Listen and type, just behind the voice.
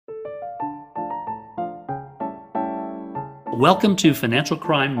Welcome to Financial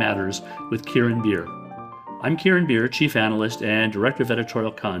Crime Matters with Kieran Beer. I'm Kieran Beer, Chief Analyst and Director of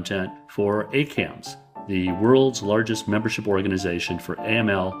Editorial Content for ACAMS, the world's largest membership organization for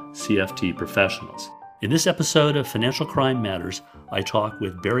AML/CFT professionals. In this episode of Financial Crime Matters, I talk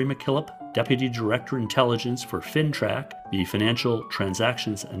with Barry McKillop, Deputy Director Intelligence for FINTRAC, the Financial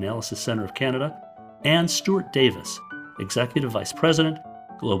Transactions Analysis Center of Canada, and Stuart Davis, Executive Vice President,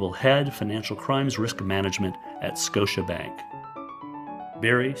 Global Head, Financial Crimes Risk Management at Scotiabank.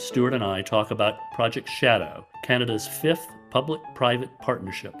 Barry, Stuart, and I talk about Project Shadow, Canada's fifth public-private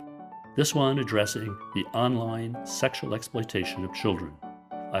partnership, this one addressing the online sexual exploitation of children.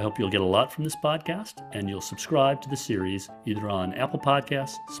 I hope you'll get a lot from this podcast, and you'll subscribe to the series either on Apple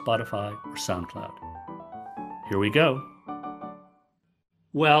Podcasts, Spotify, or SoundCloud. Here we go.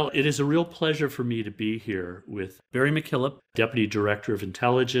 Well, it is a real pleasure for me to be here with Barry McKillop, Deputy Director of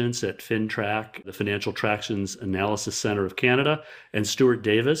Intelligence at FINTRAC, the Financial Transactions Analysis Center of Canada, and Stuart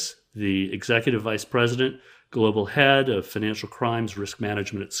Davis, the Executive Vice President, Global Head of Financial Crimes Risk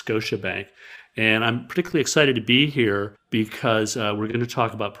Management at Scotiabank. And I'm particularly excited to be here because we're going to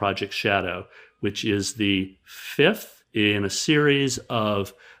talk about Project Shadow, which is the fifth in a series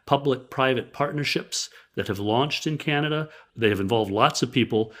of public-private partnerships that have launched in Canada. They have involved lots of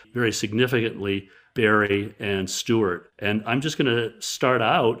people, very significantly, Barry and Stuart. And I'm just going to start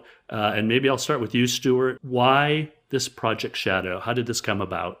out, and maybe I'll start with you, Stuart. Why this Project Shadow? How did this come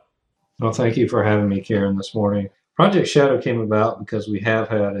about? Well, thank you for having me, Kieran, this morning. Project Shadow came about because we have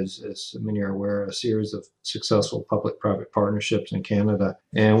had, as many are aware, a series of successful public-private partnerships in Canada.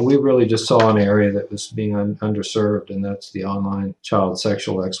 And we really just saw an area that was being underserved, and that's the online child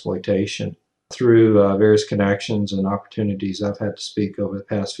sexual exploitation. Through various connections and opportunities I've had to speak over the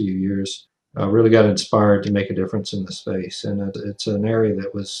past few years, I really got inspired to make a difference in the space. And it's an area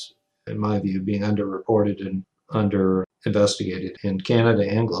that was, in my view, being underreported and under-investigated in Canada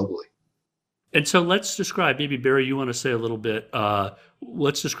and globally. And so let's describe, maybe Barry, you want to say a little bit,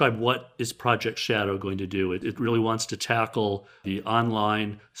 let's describe what is Project Shadow going to do. It really wants to tackle the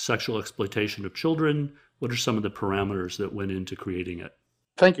online sexual exploitation of children. What are some of the parameters that went into creating it?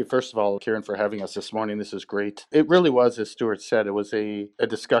 Thank you, first of all, Kieran, for having us this morning. This is great. It really was, as Stuart said, it was a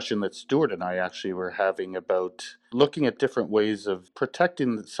discussion that Stuart and I actually were having about looking at different ways of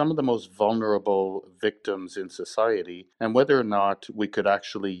protecting some of the most vulnerable victims in society and whether or not we could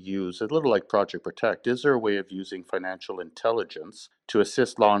actually use, a little like Project Protect, is there a way of using financial intelligence to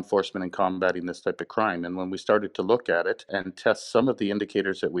assist law enforcement in combating this type of crime? And when we started to look at it and test some of the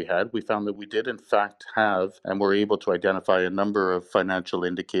indicators that we had, we found that we did in fact have and were able to identify a number of financial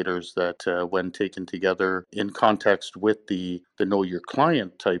indicators that when taken together in context with the know your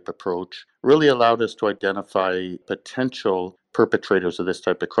client type approach, really allowed us to identify potential perpetrators of this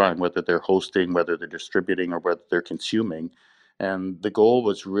type of crime, whether they're hosting, whether they're distributing, or whether they're consuming. And the goal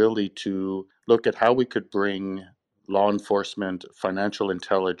was really to look at how we could bring law enforcement, financial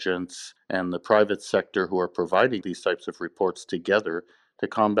intelligence, and the private sector who are providing these types of reports together to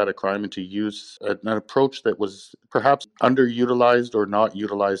combat a crime and to use an approach that was perhaps underutilized or not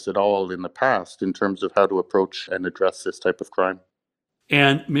utilized at all in the past in terms of how to approach and address this type of crime.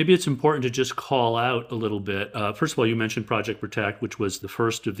 And maybe it's important to just call out a little bit. First of all, you mentioned Project Protect, which was the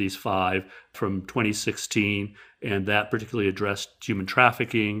first of these five from 2016, and that particularly addressed human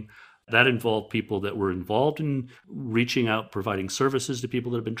trafficking. That involved people that were involved in reaching out, providing services to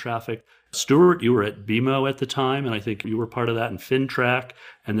people that have been trafficked. Stuart, you were at BMO at the time, and I think you were part of that in FINTRAC.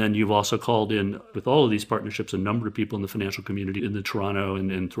 And then you've also called in, with all of these partnerships, a number of people in the financial community in the Toronto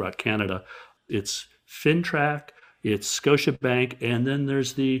and throughout Canada. It's FINTRAC, it's Scotiabank, and then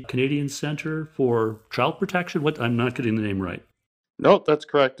there's the Canadian Centre for Child Protection. I'm not getting the name right. No, that's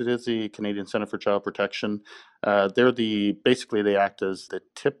correct. It is the Canadian Centre for Child Protection. Basically they act as the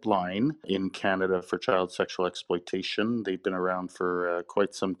tip line in Canada for child sexual exploitation. They've been around for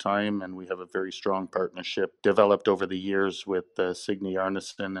quite some time, and we have a very strong partnership developed over the years with Signe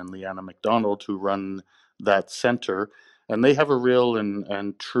Arneson and Leanna McDonald, who run that center. And they have a real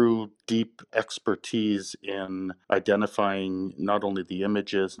and true deep expertise in identifying not only the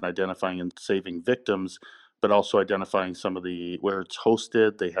images and identifying and saving victims, but also identifying some of where it's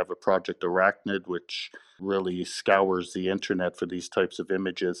hosted. They have a Project Arachnid, which really scours the internet for these types of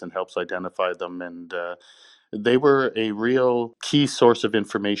images and helps identify them. And they were a real key source of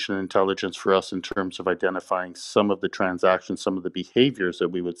information and intelligence for us in terms of identifying some of the transactions, some of the behaviors that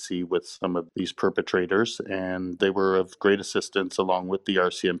we would see with some of these perpetrators. And they were of great assistance along with the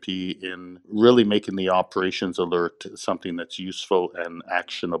RCMP in really making the operations alert something that's useful and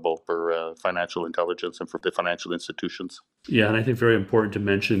actionable for financial intelligence and for the financial institutions. Yeah, and I think very important to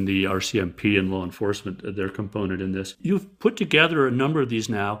mention the RCMP and law enforcement, their component in this. You've put together a number of these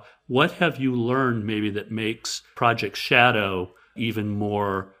now. What have you learned maybe that makes Project Shadow even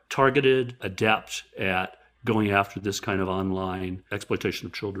more targeted, adept at going after this kind of online exploitation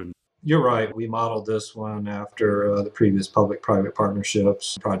of children? You're right. We modeled this one after the previous public-private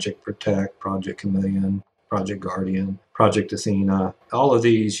partnerships, Project Protect, Project Chameleon, Project Guardian, Project Athena. All of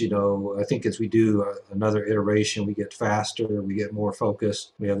these, I think as we do another iteration, we get faster, we get more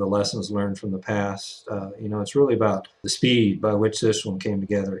focused, we have the lessons learned from the past. It's really about the speed by which this one came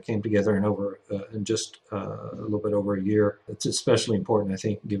together. It came together in just a little bit over a year. It's especially important, I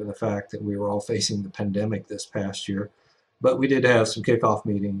think, given the fact that we were all facing the pandemic this past year. But we did have some kickoff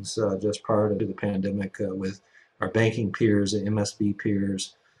meetings just prior to the pandemic with our banking peers and MSB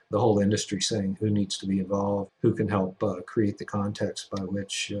peers, the whole industry saying who needs to be involved, who can help create the context by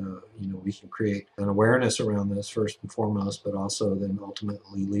which we can create an awareness around this first and foremost, but also then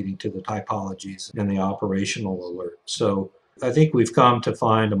ultimately leading to the typologies and the operational alert. So I think we've come to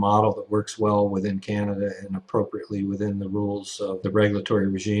find a model that works well within Canada and appropriately within the rules of the regulatory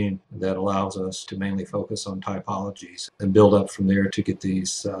regime that allows us to mainly focus on typologies and build up from there to get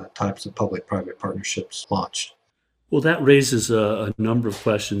these types of public-private partnerships launched. Well, that raises a number of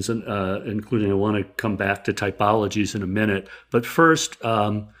questions, and including I want to come back to typologies in a minute. But first,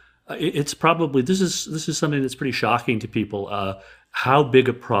 it's probably this is something that's pretty shocking to people. How big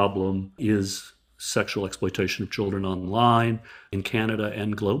a problem is sexual exploitation of children online in Canada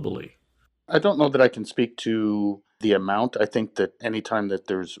and globally? I don't know that I can speak to the amount. I think that anytime that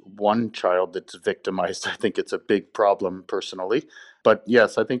there's one child that's victimized, I think it's a big problem personally. But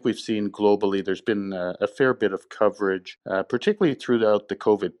yes, I think we've seen globally there's been a fair bit of coverage, particularly throughout the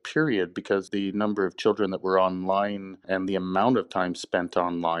COVID period, because the number of children that were online and the amount of time spent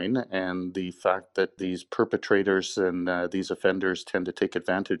online, and the fact that these perpetrators and these offenders tend to take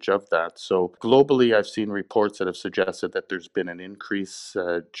advantage of that. So globally, I've seen reports that have suggested that there's been an increase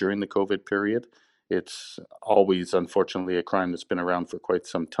during the COVID period. It's always, unfortunately, a crime that's been around for quite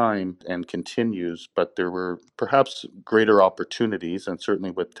some time and continues, but there were perhaps greater opportunities, and certainly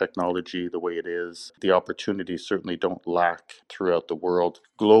with technology the way it is, the opportunities certainly don't lack throughout the world.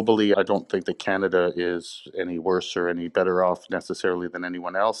 Globally, I don't think that Canada is any worse or any better off necessarily than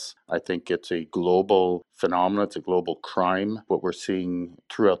anyone else. I think it's a global phenomenon, it's a global crime. What we're seeing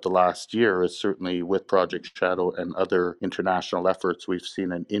throughout the last year is certainly with Project Shadow and other international efforts, we've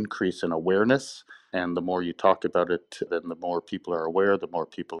seen an increase in awareness. And the more you talk about it, then the more people are aware, the more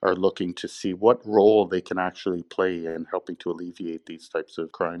people are looking to see what role they can actually play in helping to alleviate these types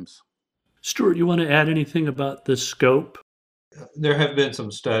of crimes. Stuart, you want to add anything about the scope? There have been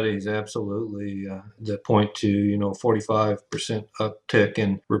some studies, absolutely, that point to 45% uptick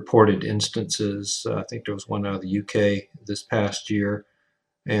in reported instances. I think there was one out of the UK this past year,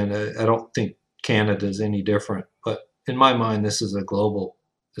 and I don't think Canada is any different. But in my mind, this is a global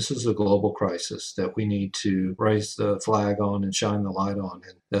crisis that we need to raise the flag on and shine the light on,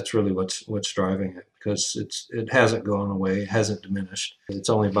 and that's really what's driving it, because it hasn't gone away, it hasn't diminished. It's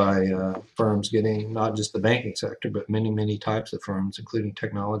only by firms getting, not just the banking sector, but many types of firms, including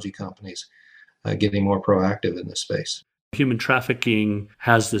technology companies, getting more proactive in this space. Human trafficking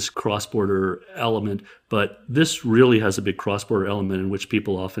has this cross-border element, but this really has a big cross-border element in which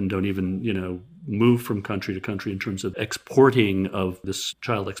people often don't even, move from country to country in terms of exporting of this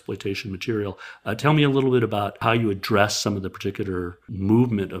child exploitation material. Tell me a little bit about how you address some of the particular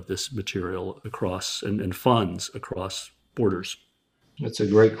movement of this material across and funds across borders. That's a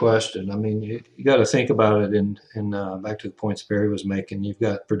great question. I mean, you got to think about it in back to the points Barry was making. You've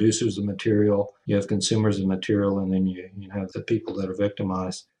got producers of material, you have consumers of material, and then you have the people that are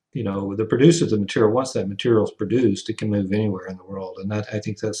victimized. The producers of material, once that material is produced, it can move anywhere in the world. And I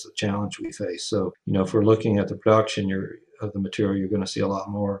think that's the challenge we face. So, if we're looking at the production of the material, you're going to see a lot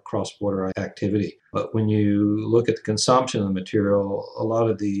more cross-border activity. But when you look at the consumption of the material, a lot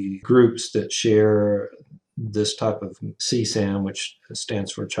of the groups that share this type of CSAM, which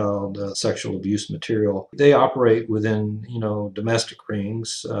stands for child sexual abuse material, they operate within domestic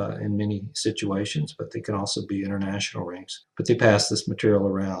rings in many situations, but they can also be international rings. But they pass this material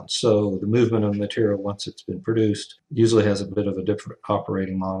around. So the movement of material once it's been produced usually has a bit of a different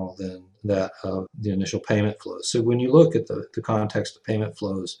operating model than that of the initial payment flows. So when you look at the context of payment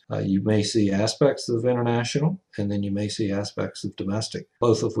flows, you may see aspects of international, and then you may see aspects of domestic,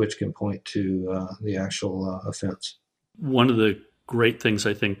 both of which can point to the actual offense. One of the great things.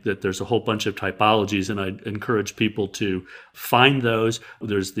 I think that there's a whole bunch of typologies, and I encourage people to find those.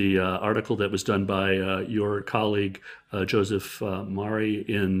 There's the article that was done by your colleague, Joseph Mari,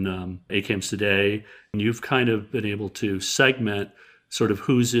 in ACAMS Today. And you've kind of been able to segment sort of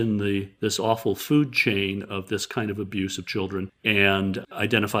who's in this awful food chain of this kind of abuse of children and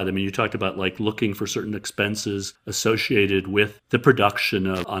identify them. And you talked about like looking for certain expenses associated with the production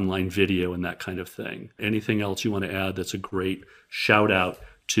of online video and that kind of thing. Anything else you want to add that's a great shout out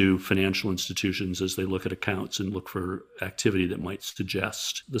to financial institutions as they look at accounts and look for activity that might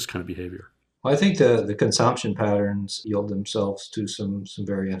suggest this kind of behavior? Well, I think the consumption patterns yield themselves to some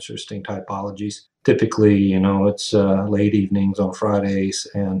very interesting typologies. Typically, it's late evenings on Fridays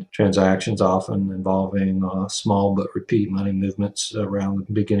and transactions often involving small but repeat money movements around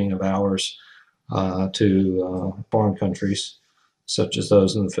the beginning of hours to foreign countries, such as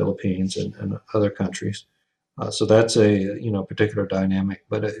those in the Philippines and other countries. So that's a particular dynamic.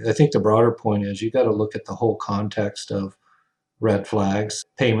 But I think the broader point is you got to look at the whole context of red flags.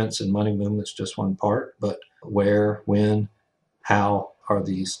 Payments and money movements just one part, but where, when, how are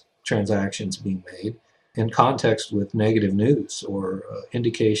these transactions being made in context with negative news or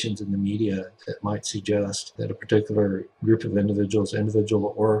indications in the media that might suggest that a particular group of individuals,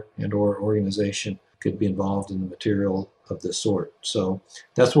 individual or organization, could be involved in the material of this sort. So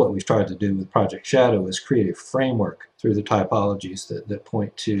that's what we've tried to do with Project Shadow, is create a framework through the typologies that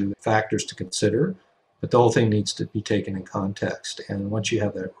point to factors to consider. But the whole thing needs to be taken in context. And once you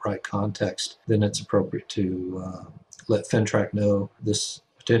have that right context, then it's appropriate to let FINTRAC know this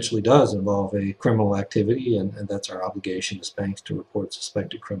potentially does involve a criminal activity, and that's our obligation as banks to report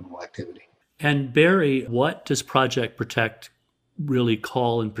suspected criminal activity. And Barry, what does Project Protect really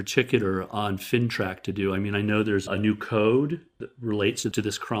call in particular on FINTRAC to do? I mean, I know there's a new code that relates to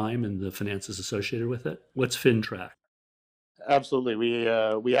this crime and the finances associated with it. What's FINTRAC? Absolutely.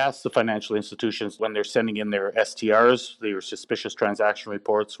 We ask the financial institutions when they're sending in their STRs, their suspicious transaction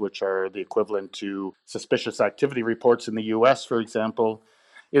reports, which are the equivalent to suspicious activity reports in the US, for example,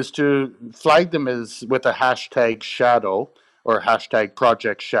 is to flag them as with a hashtag shadow or hashtag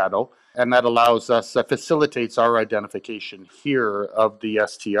Project Shadow. And that allows us, that facilitates our identification here of the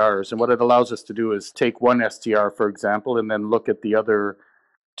STRs. And what it allows us to do is take one STR, for example, and then look at the other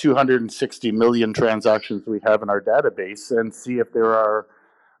 260 million transactions we have in our database and see if there are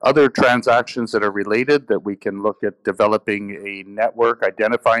other transactions that are related, that we can look at developing a network,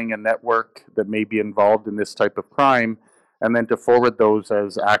 identifying a network that may be involved in this type of crime, and then to forward those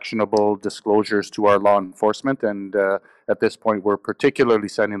as actionable disclosures to our law enforcement. And at this point, we're particularly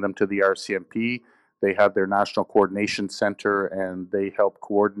sending them to the RCMP. They have their National Coordination Center, and they help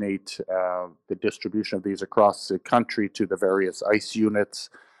coordinate the distribution of these across the country to the various ICE units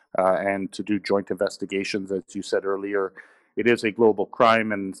and to do joint investigations. As you said earlier, it is a global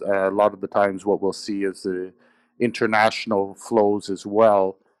crime, and a lot of the times what we'll see is the international flows as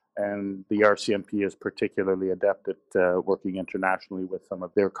well. And the RCMP is particularly adept at working internationally with some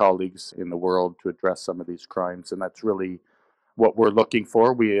of their colleagues in the world to address some of these crimes. And that's really what we're looking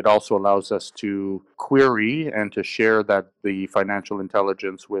for. It also allows us to query and to share the financial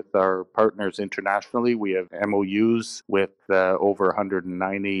intelligence with our partners internationally. We have MOUs with over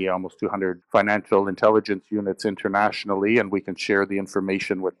 190, almost 200 financial intelligence units internationally, and we can share the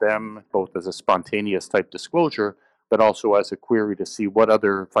information with them, both as a spontaneous type disclosure, but also as a query to see what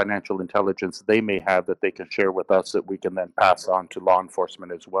other financial intelligence they may have that they can share with us that we can then pass on to law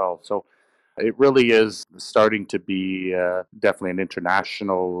enforcement as well. So it really is starting to be definitely an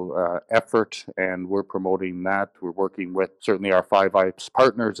international effort, and we're promoting that. We're working with certainly our Five Eyes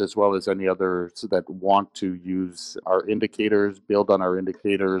partners as well as any others that want to use our indicators, build on our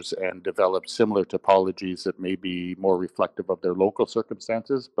indicators, and develop similar topologies that may be more reflective of their local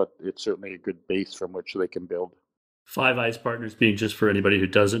circumstances, but it's certainly a good base from which they can build. Five Eyes Partners being, just for anybody who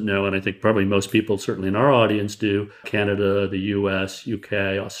doesn't know, and I think probably most people, certainly in our audience, do, Canada, the US, UK,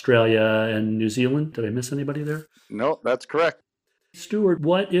 Australia, and New Zealand. Did I miss anybody there? No, that's correct. Stuart,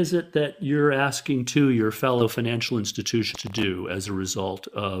 what is it that you're asking to your fellow financial institutions to do as a result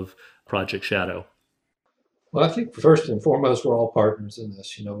of Project Shadow? Well, I think first and foremost, we're all partners in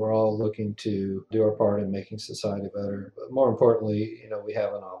this. We're all looking to do our part in making society better. But more importantly, we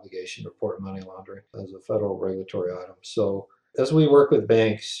have an obligation to report money laundering as a federal regulatory item. So as we work with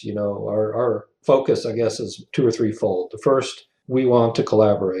banks, our focus, I guess, is two or threefold. The first, we want to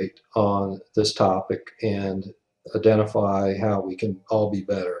collaborate on this topic and identify how we can all be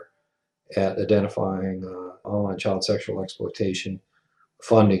better at identifying online child sexual exploitation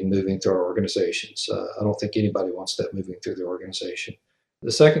funding moving through our organizations. I don't think anybody wants that moving through their organization.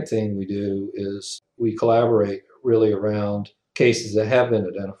 The second thing we do is we collaborate really around cases that have been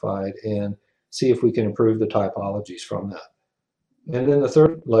identified and see if we can improve the typologies from that. And then the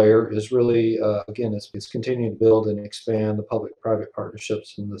third layer is really, again, it's continuing to build and expand the public-private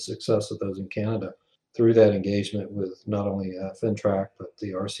partnerships and the success of those in Canada through that engagement with not only FINTRAC, but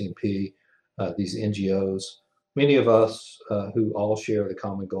the RCMP, these NGOs, many of us who all share the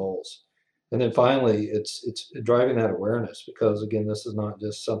common goals. And then finally, it's driving that awareness because, again, this is not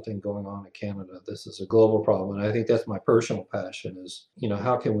just something going on in Canada. This is a global problem. And I think that's my personal passion is,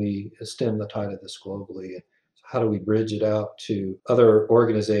 how can we stem the tide of this globally? How do we bridge it out to other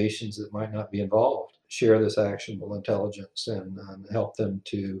organizations that might not be involved, share this actionable intelligence and help them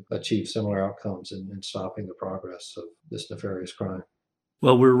to achieve similar outcomes in stopping the progress of this nefarious crime?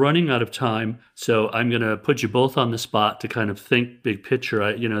 Well, we're running out of time, so I'm going to put you both on the spot to kind of think big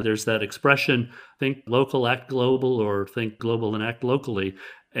picture. There's that expression, think local, act global, or think global and act locally.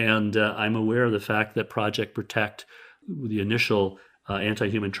 And I'm aware of the fact that Project Protect, the initial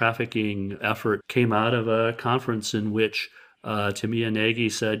anti-human trafficking effort, came out of a conference in which Timea Nagy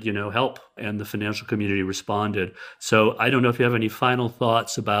said, help, and the financial community responded. So I don't know if you have any final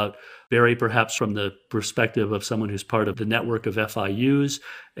thoughts about, Barry, perhaps from the perspective of someone who's part of the network of FIUs,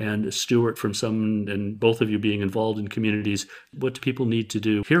 and Stuart from and both of you being involved in communities. What do people need to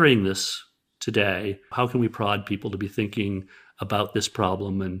do hearing this today? How can we prod people to be thinking about this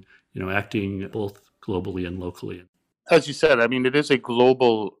problem and, acting both globally and locally? As you said, it is a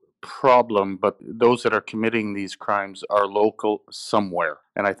global problem, but those that are committing these crimes are local somewhere.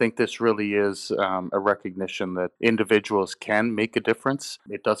 And I think this really is a recognition that individuals can make a difference.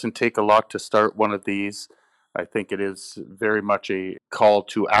 It doesn't take a lot to start one of these. I think it is very much a call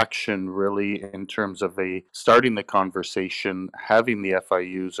to action, really, in terms of starting the conversation, having the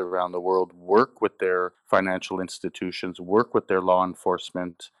FIUs around the world work with their financial institutions, work with their law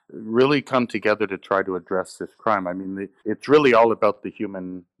enforcement, really come together to try to address this crime. It's really all about the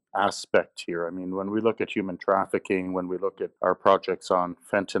human aspect here. When we look at human trafficking, when we look at our projects on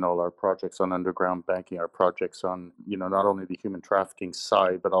fentanyl, our projects on underground banking, our projects on, not only the human trafficking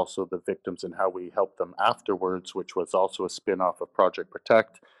side, but also the victims and how we help them afterwards, which was also a spin-off of Project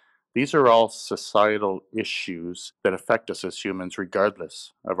Protect. These are all societal issues that affect us as humans,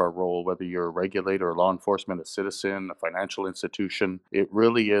 regardless of our role, whether you're a regulator, law enforcement, a citizen, a financial institution. It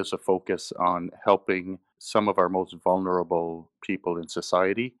really is a focus on helping some of our most vulnerable people in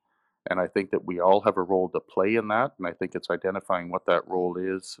society. And I think that we all have a role to play in that. And I think it's identifying what that role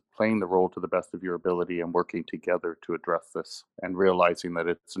is, playing the role to the best of your ability, and working together to address this, and realizing that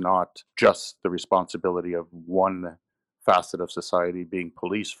it's not just the responsibility of one facet of society, being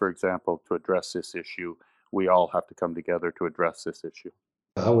police, for example, to address this issue. We all have to come together to address this issue.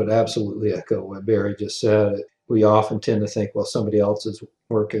 I would absolutely echo what Barry just said. We often tend to think, well, somebody else is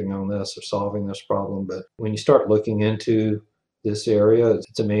working on this or solving this problem. But when you start looking into this area,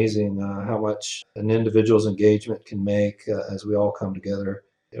 it's amazing how much an individual's engagement can make as we all come together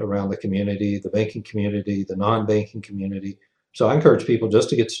around the community, the banking community, the non-banking community. So I encourage people just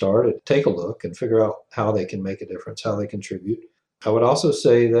to get started, take a look and figure out how they can make a difference, how they contribute. I would also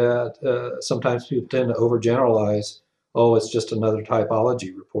say that sometimes people tend to overgeneralize, oh, it's just another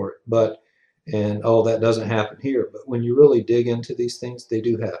typology report, that doesn't happen here. But when you really dig into these things, they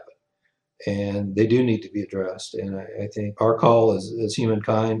do happen. And they do need to be addressed. And I think our call as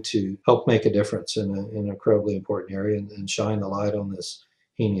humankind to help make a difference in an incredibly important area and shine the light on this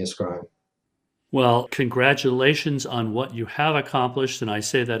heinous crime. Well, congratulations on what you have accomplished. And I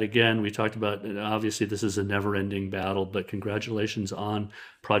say that again, we talked about, obviously, this is a never-ending battle, but congratulations on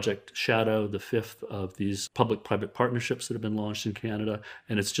Project Shadow, the fifth of these public-private partnerships that have been launched in Canada.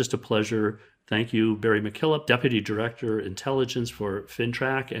 And it's just a pleasure. Thank you, Barry McKillop, Deputy Director, Intelligence for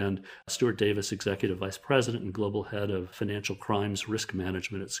FINTRAC, and Stuart Davis, Executive Vice President and Global Head of Financial Crimes Risk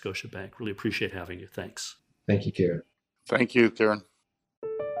Management at Scotiabank. Really appreciate having you. Thanks. Thank you, Kieran. Thank you, Kieran.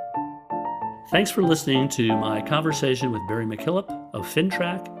 Thanks for listening to my conversation with Barry McKillop of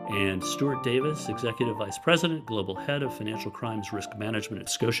FINTRAC and Stuart Davis, Executive Vice President, Global Head of Financial Crimes Risk Management at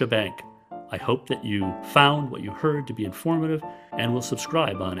Scotiabank. I hope that you found what you heard to be informative and will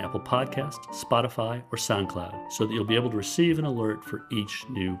subscribe on Apple Podcasts, Spotify, or SoundCloud so that you'll be able to receive an alert for each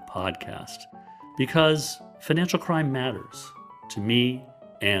new podcast. Because financial crime matters to me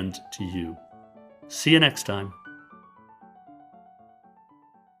and to you. See you next time.